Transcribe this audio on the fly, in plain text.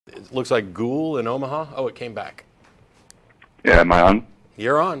It looks like Ghoul in Omaha. Oh, it came back. Yeah, am I on?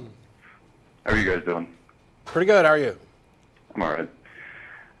 You're on. How are you guys doing? Pretty good. How are you? I'm all right.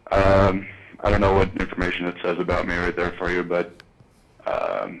 I don't know what information it says about me right there for you, but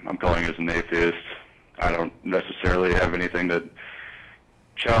I'm calling as an atheist. I don't necessarily have anything to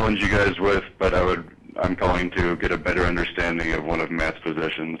challenge you guys with, but I'm calling to get a better understanding of one of Matt's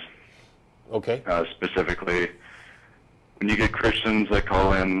positions. Okay. Specifically, when you get Christians that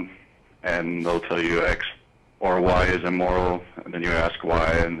call in and they'll tell you X or Y is immoral, and then you ask why,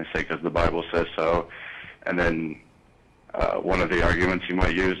 and they say because the Bible says so, and then one of the arguments you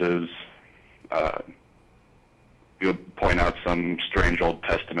might use is you'll point out some strange Old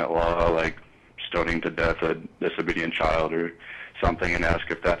Testament law like stoning to death a disobedient child or something and ask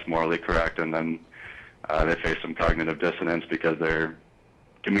if that's morally correct, and then they face some cognitive dissonance because their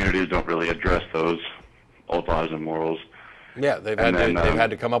communities don't really address those old laws and morals. Yeah, they've had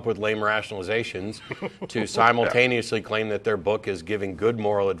to come up with lame rationalizations to simultaneously claim that their book is giving good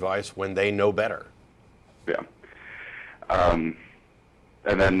moral advice when they know better. Yeah. And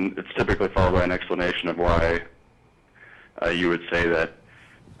then it's typically followed by an explanation of why you would say that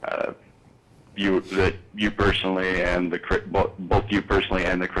you personally and both you personally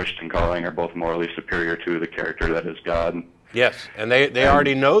and the Christian calling are both morally superior to the character that is God. Yes, and they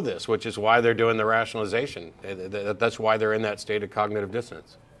already know this, which is why they're doing the rationalization. That's why they're in that state of cognitive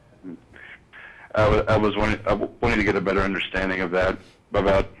dissonance. I wanted to get a better understanding of that,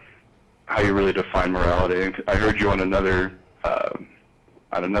 about how you really define morality. I heard you on another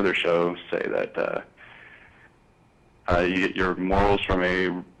show say that you get your morals from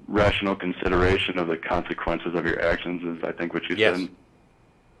a rational consideration of the consequences of your actions, is I think what you said.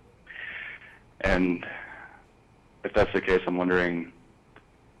 And if that's the case, I'm wondering,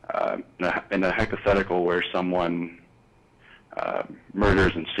 in a hypothetical where someone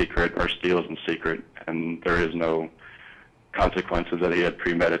murders in secret or steals in secret, and there is no consequences that he had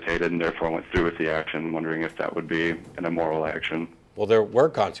premeditated and therefore went through with the action, I'm wondering if that would be an immoral action. Well, there were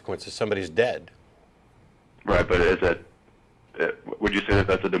consequences. Somebody's dead. Right, but would you say that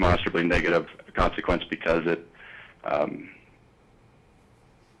that's a demonstrably negative consequence because it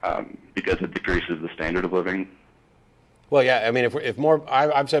decreases the standard of living? Well, yeah. I mean,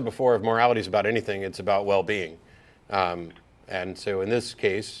 I've said before, if morality is about anything, it's about well-being. And so in this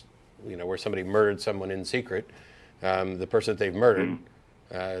case, where somebody murdered someone in secret, the person that they've murdered,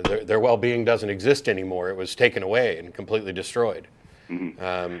 their well-being doesn't exist anymore. It was taken away and completely destroyed.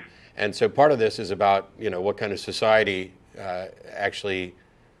 Mm-hmm. And so part of this is about what kind of society actually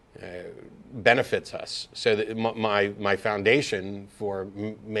benefits us. So that my foundation for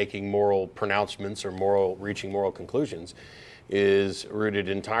making moral pronouncements or reaching moral conclusions is rooted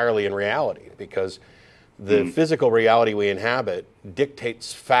entirely in reality, because the physical reality we inhabit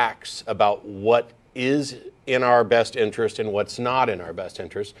dictates facts about what is in our best interest and what's not in our best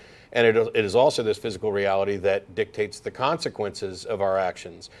interest. And it is also this physical reality that dictates the consequences of our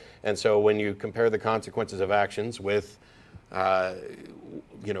actions. And so when you compare the consequences of actions with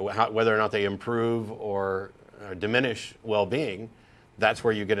whether or not they improve or diminish well-being, that's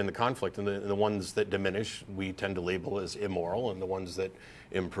where you get into conflict. And the ones that diminish, we tend to label as immoral, and the ones that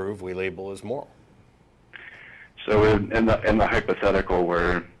improve, we label as moral. So in the hypothetical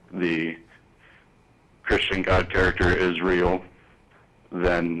where the Christian God character is real,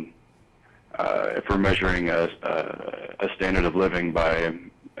 then if we're measuring a standard of living by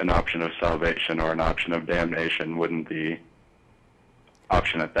an option of salvation or an option of damnation, wouldn't the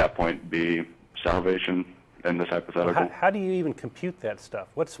option at that point be salvation in this hypothetical? How do you even compute that stuff?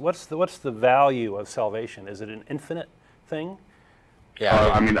 What's the value of salvation? Is it an infinite thing?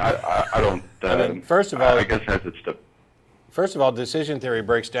 Yeah, I don't. First of all, I guess as it's the. First of all, decision theory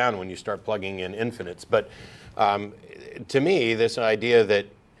breaks down when you start plugging in infinites. But to me, this idea that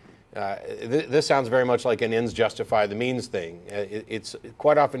this sounds very much like an ends justify the means thing. It's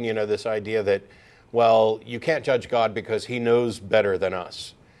quite often, this idea that, well, you can't judge God because he knows better than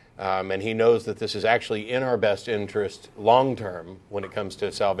us. And he knows that this is actually in our best interest long term when it comes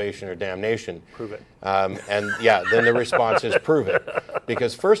to salvation or damnation. Prove it. And yeah, then the response is prove it.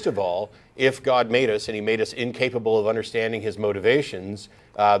 Because first of all, if God made us and he made us incapable of understanding his motivations,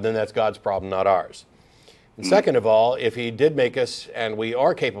 then that's God's problem, not ours. And second of all, if he did make us and we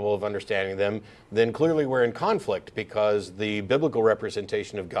are capable of understanding them, then clearly we're in conflict, because the biblical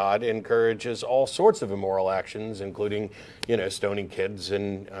representation of God encourages all sorts of immoral actions, including, stoning kids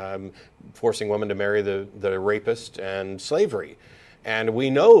and forcing women to marry the rapist and slavery. And we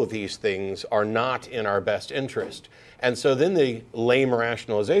know these things are not in our best interest. And so then the lame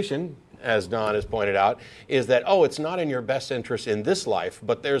rationalization as Don has pointed out, is that, oh, it's not in your best interest in this life,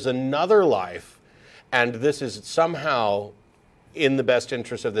 but there's another life, and this is somehow in the best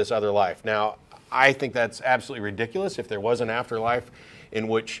interest of this other life. Now, I think that's absolutely ridiculous. If there was an afterlife in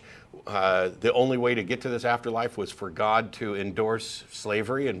which the only way to get to this afterlife was for God to endorse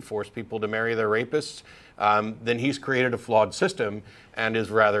slavery and force people to marry their rapists, then he's created a flawed system and is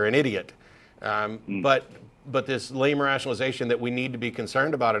rather an idiot. But this lame rationalization that we need to be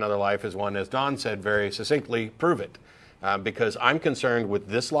concerned about another life is one, as Don said very succinctly, prove it. Because I'm concerned with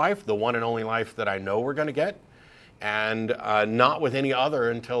this life, the one and only life that I know we're going to get, and not with any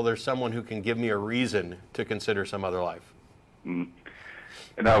other until there's someone who can give me a reason to consider some other life.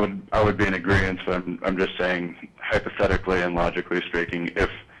 And I would be in agreement. So I'm just saying, hypothetically and logically speaking, if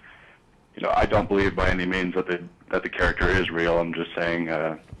I don't believe by any means that the character is real. I'm just saying,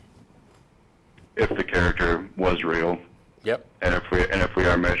 if the character was real, yep, and if we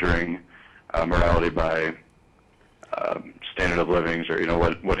are measuring morality by standard of living, or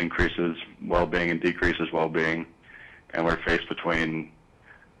what increases well-being and decreases well-being, and we're faced between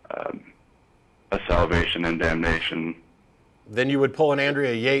a salvation and damnation, then you would pull an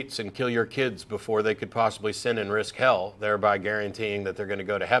Andrea Yates and kill your kids before they could possibly sin and risk hell, thereby guaranteeing that they're going to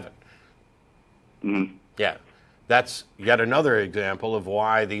go to heaven. Yeah. That's yet another example of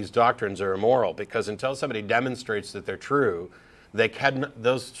why these doctrines are immoral, because until somebody demonstrates that they're true,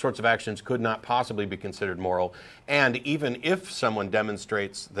 those sorts of actions could not possibly be considered moral. And even if someone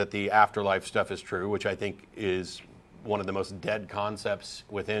demonstrates that the afterlife stuff is true, which I think is one of the most dead concepts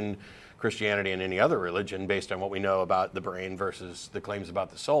within Christianity and any other religion based on what we know about the brain versus the claims about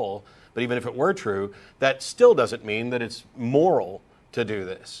the soul, but even if it were true, that still doesn't mean that it's moral to do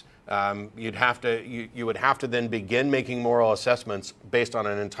this. You would have to then begin making moral assessments based on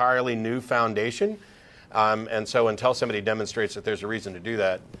an entirely new foundation. And so until somebody demonstrates that there's a reason to do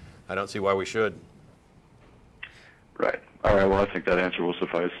that, I don't see why we should. Right. All right. Well, I think that answer will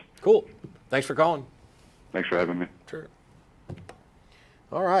suffice. Cool. Thanks for calling. Thanks for having me. Sure.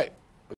 All right.